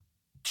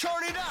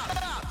Turn it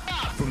up.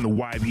 From the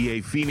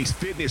YBA Phoenix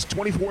Fitness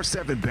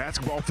 24/7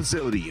 basketball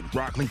facility in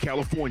Rockland,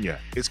 California,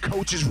 it's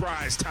Coach's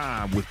Rise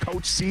time with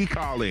Coach C.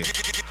 Collins.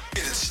 Get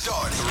it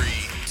started. 3,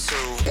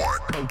 2, 1.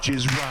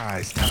 Coach's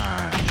Rise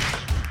time.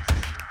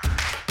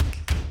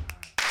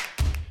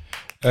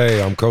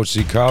 Hey, I'm Coach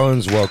C.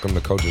 Collins. Welcome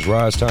to Coach's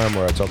Rise Time,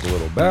 where I talk a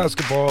little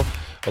basketball,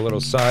 a little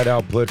side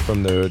output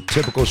from the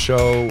typical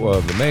show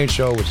of the main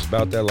show, which is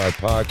About That Life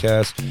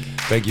podcast.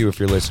 Thank you if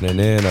you're listening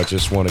in. I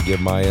just want to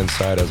give my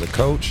insight as a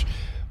coach,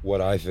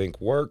 what I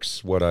think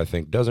works, what I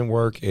think doesn't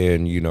work,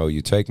 and,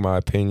 you take my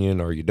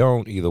opinion or you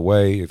don't. Either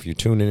way, if you're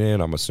tuning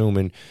in, I'm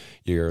assuming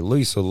you're at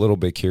least a little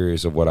bit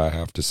curious of what I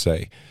have to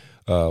say.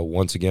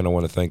 Once again, I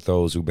want to thank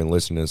those who've been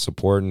listening and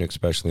supporting,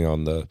 especially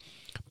on the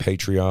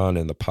Patreon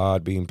and the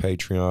Podbean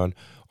Patreon.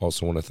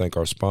 Also want to thank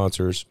our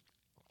sponsors,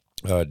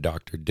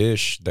 Dr.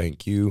 Dish,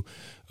 thank you,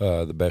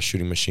 the best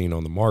shooting machine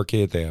on the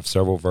market. They have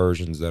several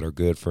versions that are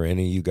good for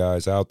any of you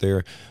guys out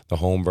there. The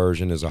home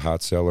version is a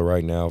hot seller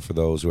right now for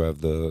those who have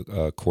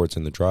the courts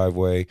in the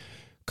driveway.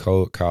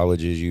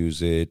 Colleges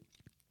use it.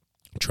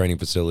 Training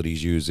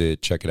facilities use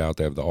it. Check it out.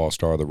 They have the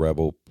All-Star, the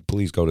Rebel.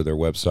 Please go to their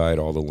website.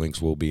 All the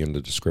links will be in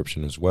the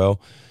description as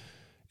well.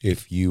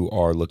 If you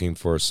are looking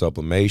for a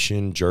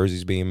sublimation,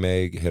 jerseys being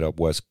made, hit up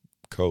West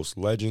Coast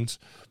Legends.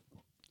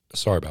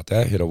 Sorry about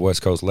that. Hit up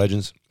West Coast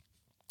Legends.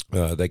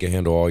 They can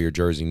handle all your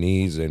jersey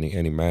needs,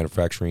 any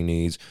manufacturing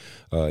needs,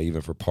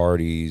 even for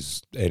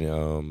parties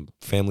and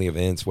family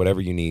events, whatever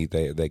you need,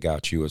 they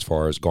got you as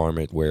far as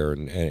garment wear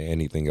and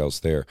anything else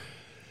there.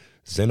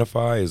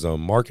 Zenify is a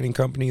marketing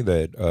company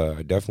that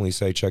I definitely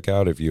say check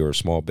out if you're a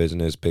small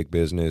business, big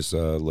business,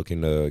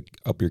 looking to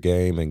up your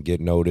game and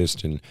get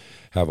noticed and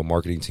have a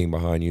marketing team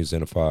behind you.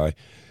 Zenify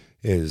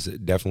is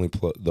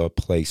definitely the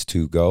place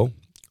to go.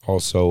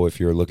 Also, if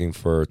you're looking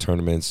for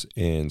tournaments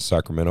in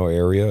Sacramento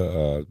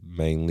area,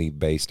 mainly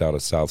based out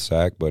of South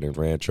Sac, but in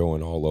Rancho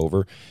and all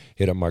over,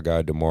 hit up my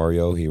guy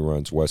DeMario. He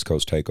runs West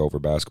Coast Takeover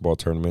basketball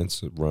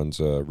tournaments, runs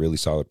a really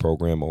solid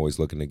program, always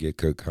looking to get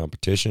good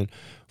competition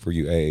for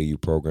you AAU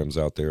programs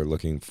out there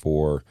looking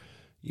for,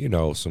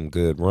 some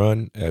good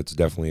run. It's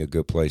definitely a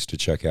good place to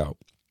check out.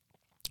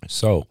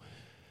 So,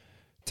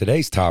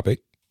 today's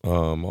topic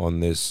on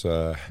this,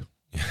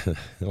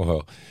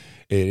 well,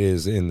 it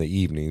is in the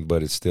evening,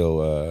 but it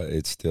still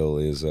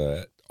is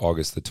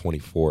August the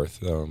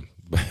 24th.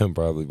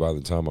 Probably by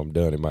the time I'm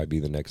done, it might be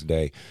the next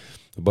day.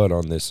 But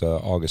on this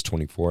August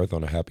 24th,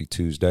 on a happy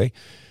Tuesday,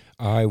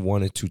 I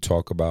wanted to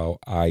talk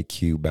about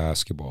IQ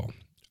basketball.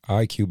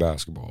 IQ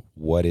basketball.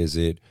 What is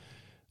it?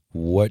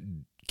 What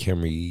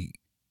can we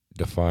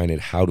define it?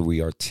 How do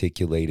we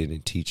articulate it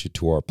and teach it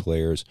to our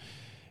players?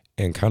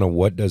 And kind of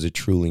what does it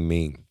truly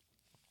mean?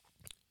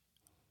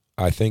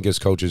 I think as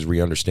coaches, we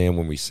understand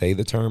when we say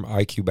the term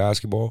IQ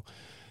basketball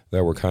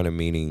that we're kind of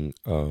meaning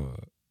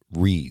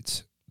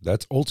reads.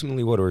 That's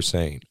ultimately what we're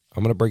saying.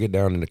 I'm going to break it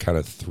down into kind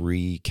of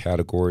three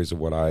categories of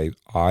what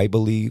I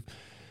believe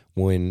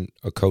when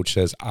a coach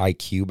says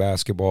IQ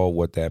basketball,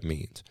 what that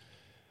means.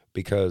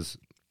 Because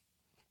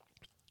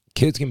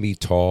kids can be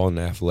tall and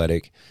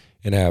athletic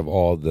and have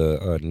all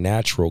the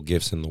natural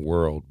gifts in the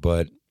world,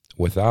 but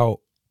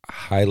without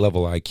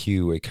high-level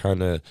IQ,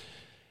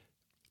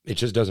 it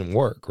just doesn't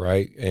work,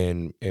 right?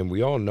 And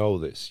we all know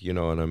this, you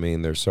know what I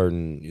mean? There's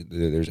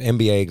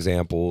NBA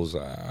examples.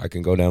 I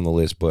can go down the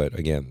list, but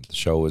again, the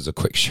show is a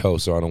quick show,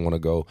 so I don't want to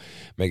go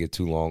make it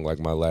too long like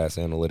my last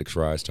Analytics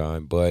Rise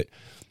time. But,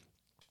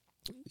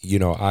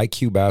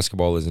 IQ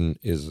basketball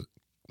is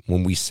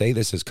when we say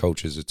this as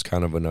coaches, it's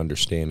kind of an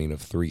understanding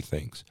of three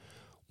things.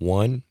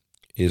 One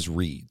is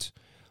reads.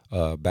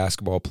 A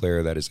basketball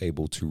player that is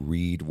able to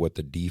read what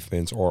the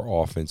defense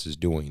or offense is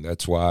doing.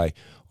 That's why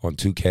on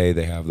 2K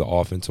they have the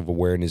offensive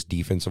awareness,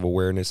 defensive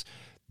awareness.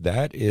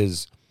 That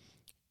is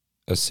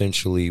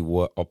essentially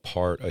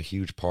a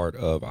huge part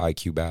of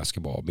IQ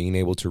basketball, being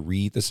able to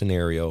read the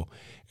scenario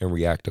and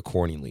react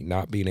accordingly,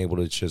 not being able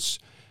to just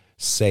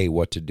say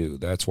what to do.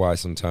 That's why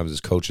sometimes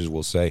as coaches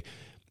will say,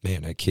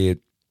 man, that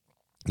kid,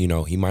 he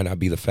might not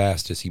be the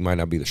fastest, he might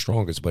not be the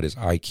strongest, but his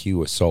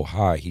IQ is so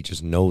high, he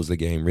just knows the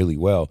game really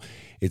well.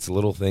 It's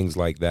little things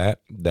like that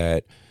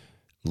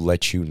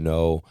let you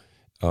know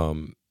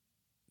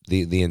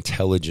the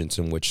intelligence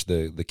in which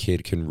the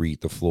kid can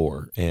read the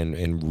floor,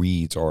 and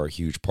reads are a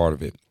huge part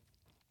of it.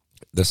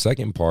 The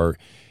second part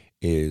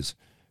is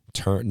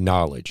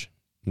knowledge.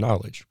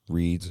 Knowledge.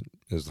 Reads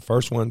is the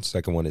first one.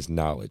 Second one is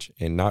knowledge,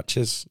 and not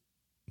just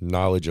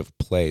knowledge of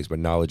plays, but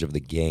knowledge of the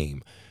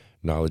game.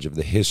 Knowledge of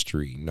the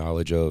history,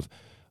 knowledge of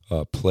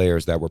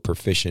players that were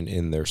proficient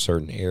in their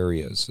certain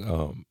areas,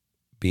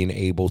 being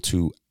able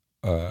to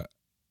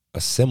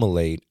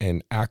assimilate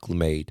and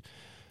acclimate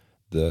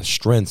the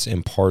strengths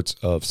and parts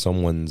of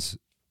someone's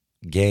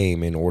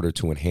game in order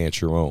to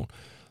enhance your own.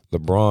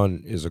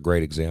 LeBron is a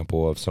great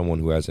example of someone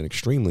who has an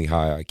extremely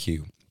high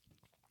IQ.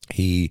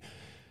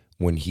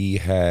 When he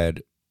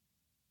had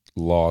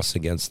loss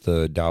against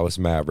the Dallas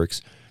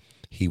Mavericks,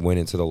 he went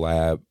into the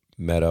lab,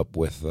 met up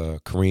with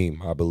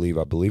Kareem, I believe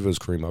it was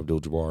Kareem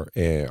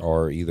Abdul-Jabbar,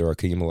 or either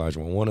Akeem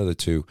Olajuwon, one of the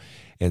two,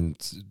 and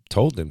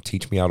told them,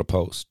 teach me how to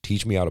post,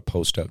 teach me how to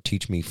post up,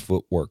 teach me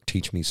footwork,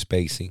 teach me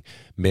spacing,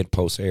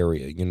 mid-post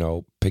area,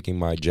 picking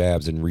my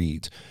jabs and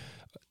reads.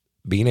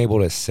 Being able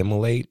to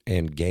assimilate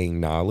and gain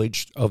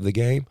knowledge of the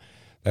game,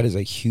 that is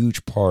a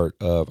huge part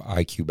of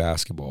IQ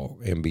basketball,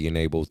 and being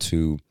able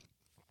to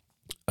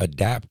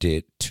adapt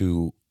it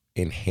to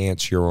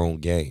enhance your own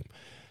game.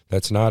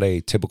 That's not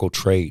a typical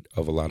trait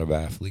of a lot of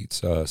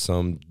athletes.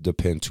 Some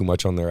depend too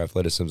much on their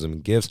athleticism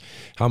and gifts.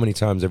 How many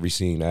times have you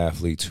seen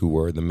athletes who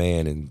were the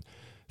man in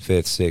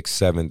 5th, 6th,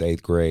 7th,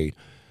 8th grade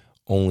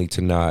only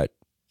to not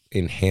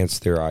enhance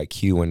their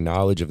IQ and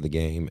knowledge of the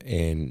game,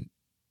 and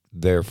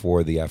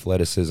therefore the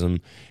athleticism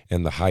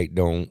and the height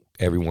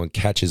everyone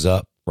catches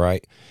up,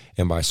 right?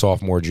 And by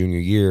sophomore, junior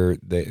year,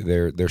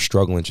 they're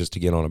struggling just to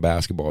get on a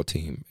basketball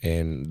team.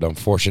 And the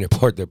unfortunate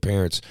part, their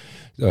parents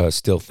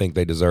still think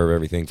they deserve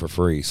everything for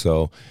free.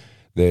 So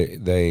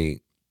they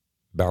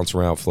bounce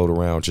around, float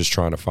around, just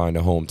trying to find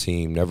a home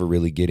team, never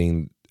really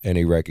getting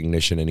any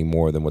recognition any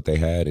more than what they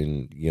had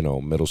in,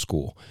 middle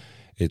school.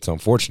 It's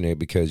unfortunate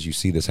because you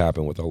see this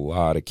happen with a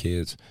lot of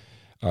kids.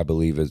 I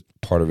believe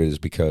part of it is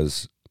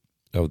because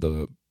of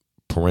the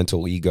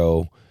parental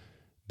ego,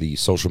 the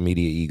social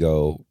media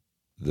ego,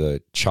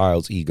 the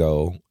child's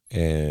ego,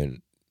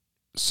 and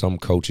some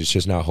coaches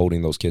just not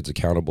holding those kids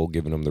accountable,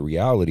 giving them the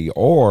reality.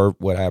 Or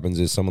what happens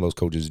is some of those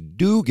coaches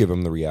do give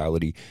them the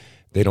reality.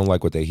 They don't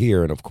like what they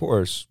hear. And of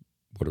course,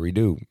 what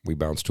do? We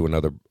bounce to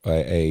another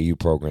AAU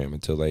program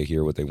until they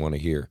hear what they want to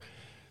hear.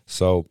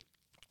 So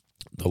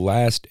the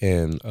last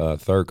and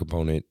third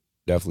component,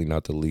 definitely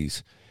not the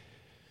least.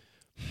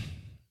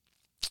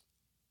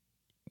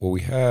 Well,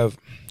 we have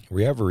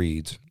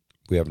reads,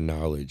 we have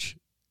knowledge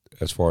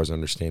as far as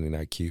understanding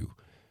IQ.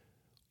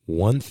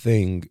 One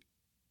thing,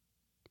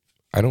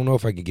 I don't know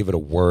if I could give it a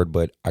word,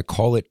 but I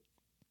call it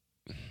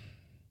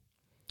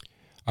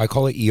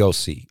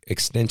EOC,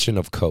 extension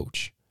of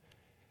coach.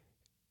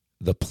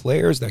 The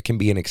players that can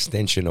be an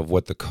extension of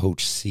what the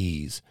coach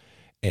sees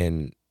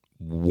and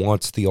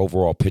wants the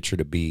overall picture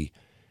to be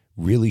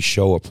really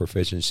show a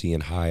proficiency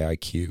in high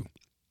IQ.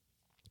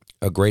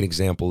 A great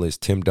example is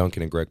Tim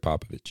Duncan and Greg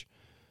Popovich.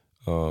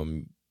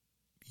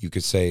 You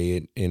could say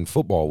it in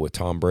football with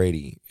Tom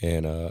Brady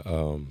and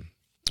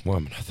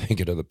I'm not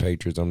thinking of the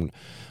Patriots. I'm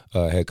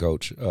head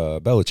coach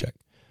Belichick.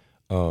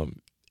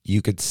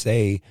 You could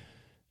say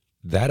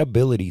that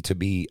ability to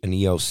be an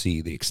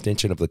EOC, the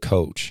extension of the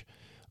coach,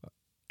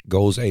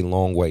 goes a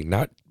long way.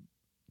 Not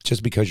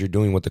just because you're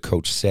doing what the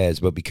coach says,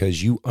 but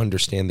because you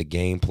understand the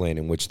game plan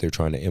in which they're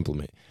trying to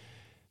implement.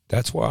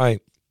 That's why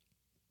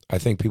I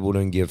think people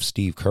didn't give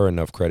Steve Kerr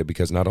enough credit,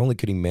 because not only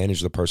could he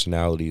manage the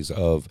personalities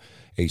of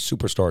a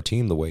superstar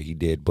team the way he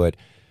did, but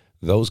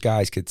those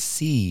guys could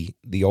see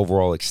the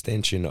overall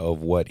extension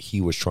of what he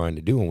was trying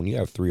to do. And when you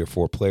have 3 or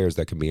 4 players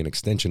that can be an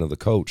extension of the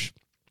coach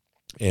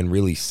and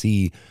really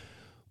see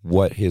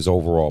what his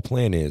overall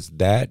plan is,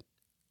 that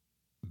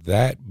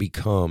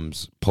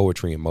becomes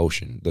poetry in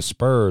motion. The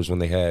Spurs, when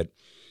they had,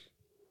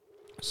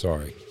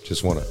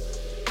 just want to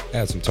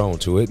add some tone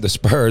to it. The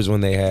Spurs, when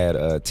they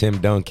had Tim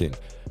Duncan,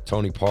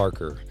 Tony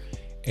Parker,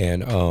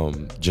 and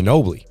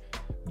Ginobili,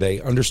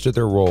 they understood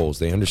their roles.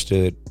 They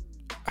understood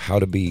how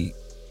to be,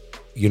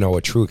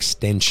 a true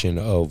extension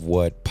of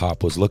what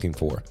Pop was looking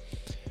for.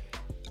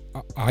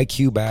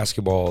 IQ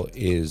basketball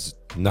is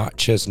not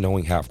just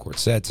knowing half-court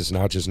sets. It's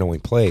not just knowing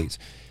plays.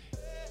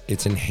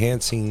 It's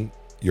enhancing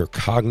your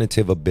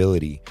cognitive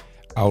ability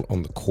out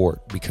on the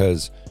court,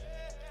 because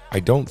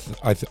I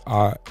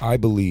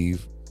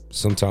believe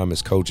sometimes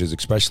as coaches,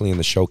 especially in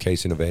the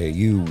showcasing of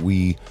AAU,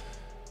 we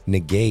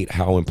negate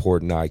how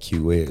important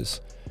IQ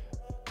is.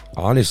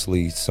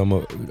 Honestly,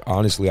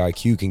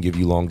 IQ can give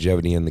you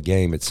longevity in the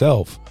game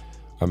itself.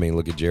 I mean,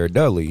 look at Jared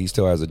Dudley. He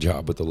still has a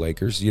job with the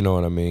Lakers. You know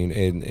what I mean?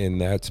 And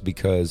that's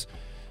because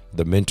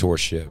the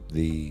mentorship,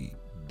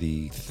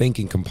 the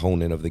thinking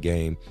component of the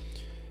game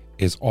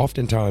is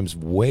oftentimes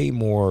way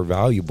more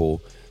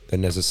valuable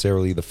than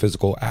necessarily the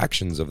physical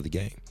actions of the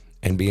game.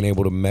 And being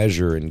able to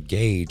measure and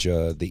gauge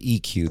the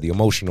EQ, the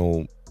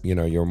emotional,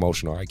 your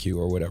emotional IQ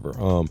or whatever,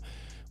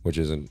 which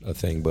isn't a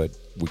thing, but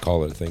we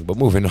call it a thing. But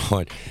moving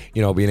on,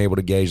 being able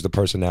to gauge the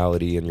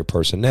personality and your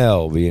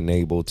personnel, being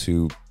able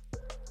to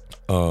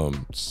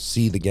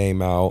see the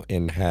game out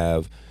and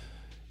have,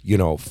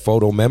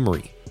 photo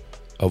memory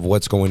of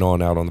what's going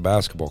on out on the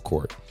basketball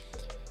court.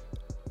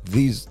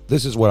 This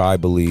is what I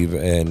believe,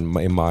 and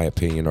in my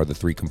opinion, are the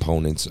 3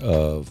 components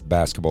of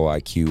basketball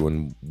IQ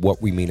and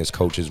what we mean as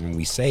coaches when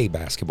we say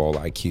basketball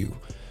IQ.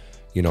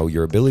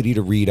 Your ability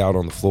to read out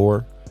on the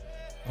floor,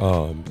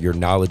 your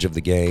knowledge of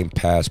the game,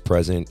 past,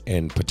 present,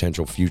 and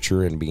potential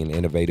future, and being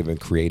innovative and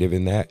creative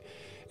in that.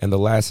 And the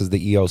last is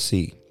the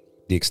EOC,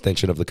 the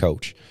extension of the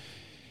coach.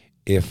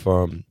 If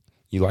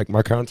you like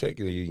my content,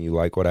 you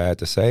like what I had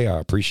to say, I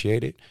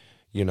appreciate it.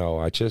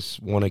 I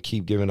just want to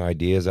keep giving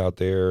ideas out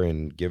there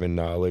and giving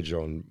knowledge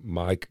on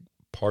my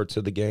parts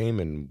of the game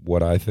and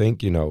what I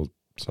think.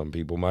 Some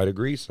people might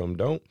agree, some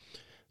don't.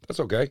 That's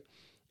okay.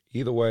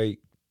 Either way,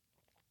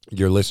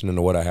 you're listening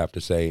to what I have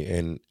to say,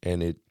 and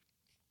it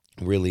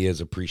really is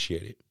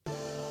appreciated.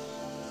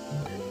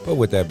 But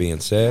with that being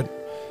said,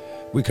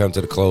 we come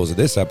to the close of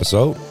this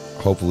episode.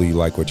 Hopefully you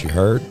like what you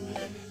heard.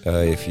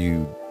 If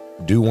you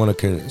do want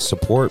to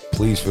support,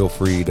 please feel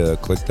free to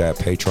click that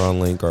Patreon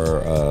link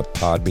or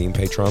Podbean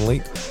Patreon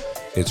link.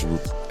 It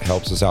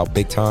helps us out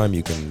big time.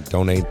 You can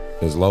donate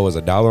as low as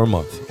 $1 a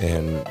month,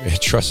 and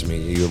trust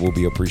me, it will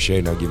be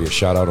appreciated. I'll give you a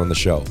shout out on the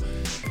show.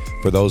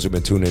 For those who've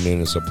been tuning in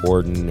and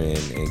supporting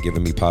and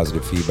giving me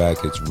positive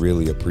feedback, it's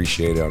really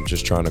appreciated. I'm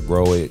just trying to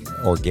grow it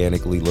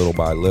organically, little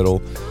by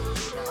little.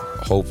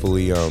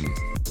 Hopefully,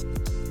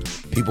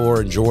 people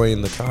are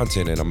enjoying the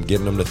content and I'm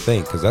getting them to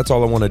think, because that's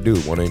all I want to do.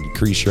 I want to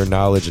increase your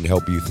knowledge and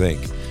help you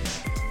think.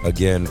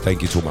 Again,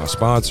 thank you to my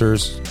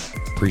sponsors.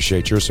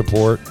 Appreciate your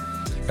support.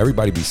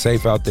 Everybody be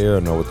safe out there. I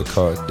know with the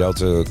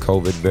Delta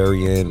COVID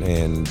variant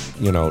and,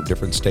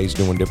 different states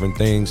doing different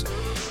things,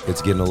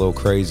 it's getting a little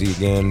crazy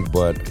again.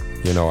 But,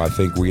 I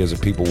think we as a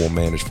people will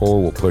manage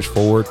forward. We'll push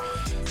forward.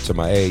 To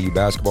my AAU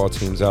basketball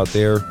teams out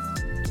there,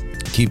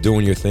 keep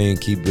doing your thing.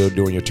 Keep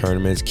doing your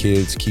tournaments.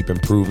 Kids, keep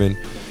improving.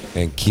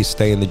 And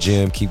stay in the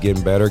gym, keep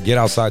getting better. Get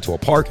outside to a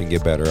park and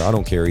get better. I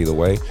don't care either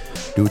way.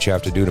 Do what you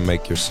have to do to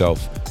make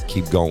yourself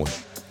keep going.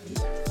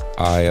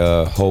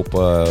 I hope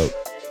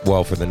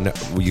for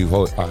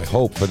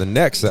the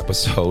next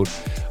episode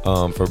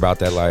for About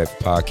That Life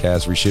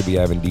podcast, we should be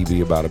having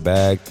DB About a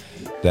Bag,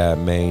 that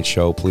main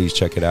show. Please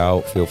check it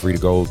out. Feel free to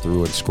go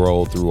through and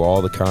scroll through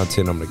all the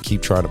content. I'm going to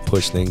keep trying to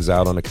push things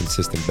out on a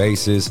consistent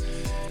basis.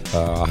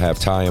 I'll have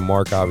Ty and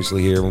Mark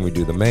obviously here when we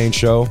do the main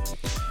show.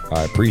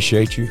 I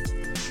appreciate you.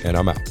 And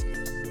I'm out.